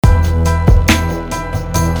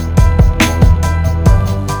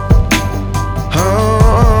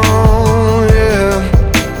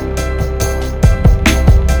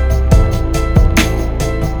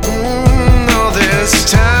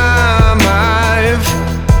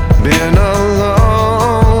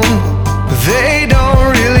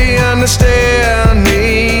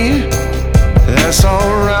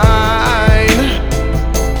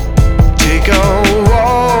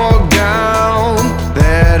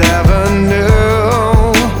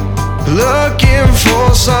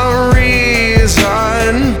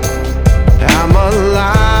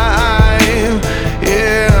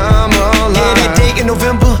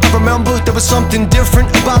was something different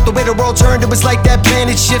about the way the world turned. It was like that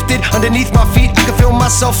planet shifted underneath my feet. I could feel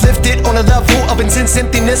myself lifted on a level of intense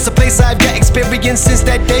emptiness, a place I've yet experienced since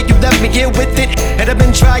that day you left me here with it. And I've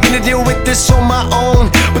been trying to deal with this on my own,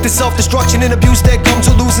 with the self-destruction and abuse that comes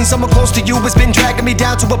to losing someone close to you has been dragging me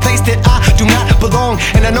down to a place that I do not belong.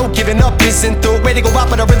 And I know giving up isn't the way to go out,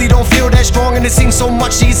 but I really don't feel that strong. And it seems so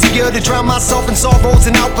much easier to drown myself in sorrows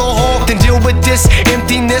and alcohol than deal with this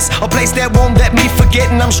emptiness, a place that won't let me forget.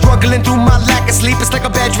 And I'm struggling through my lack of sleep. It's like a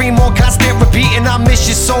bad dream on constant repeat, and I miss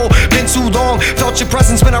you so. Been too long, felt your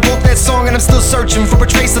presence when I wrote that song, and I'm still searching for a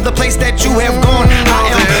trace of the place that you have gone. I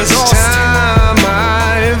am this lost. Time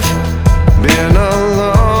I've been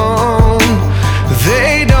alone.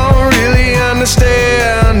 They don't really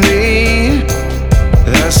understand me.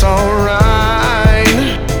 That's alright.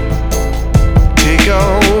 Take a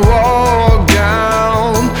walk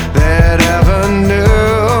down that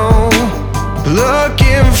avenue,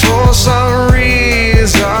 looking for some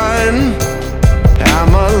reason.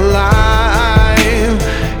 I'm alive,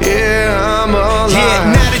 yeah, I'm alive.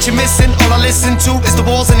 Yeah, now that you're missing, all I listen to is the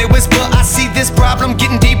walls and they whisper. I see this problem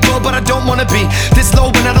getting deeper, but I don't wanna be this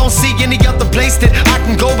low when I don't see any other place that I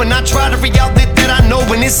can go. And I try to re-outlet that I know,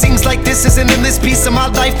 and it seems like this is an endless piece of my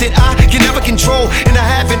life that I can never control. And I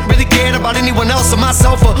haven't really cared about anyone else or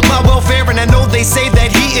myself or my welfare. And I know they say that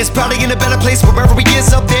he is probably in a better place wherever he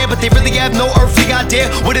is up there, but they really have no earthly idea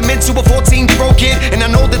what it meant to a 14-year-old kid. And I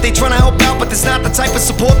know that they tryna help out, but it's not the type of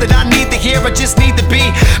support that I need to hear. I just need to be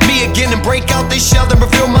me again and break out this shell and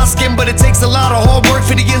reveal my skin. But it takes a lot of hard work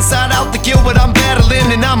for the inside out to kill what I'm battling,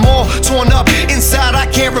 and I'm all torn up inside. I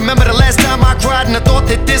can't remember the last time I cried, and I thought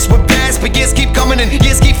that this would pass, but years keep coming and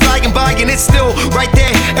years keep flying by, and it's still right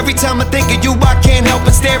there. Every time I think of you, I can't help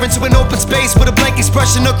but stare into an open space with a blank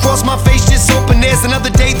expression across my face, just hoping there's another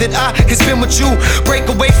day that I can spend with you. Break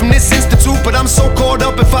away from this institute, but I'm so caught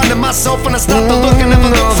up in finding myself, and I stop to look and never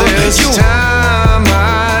look for you.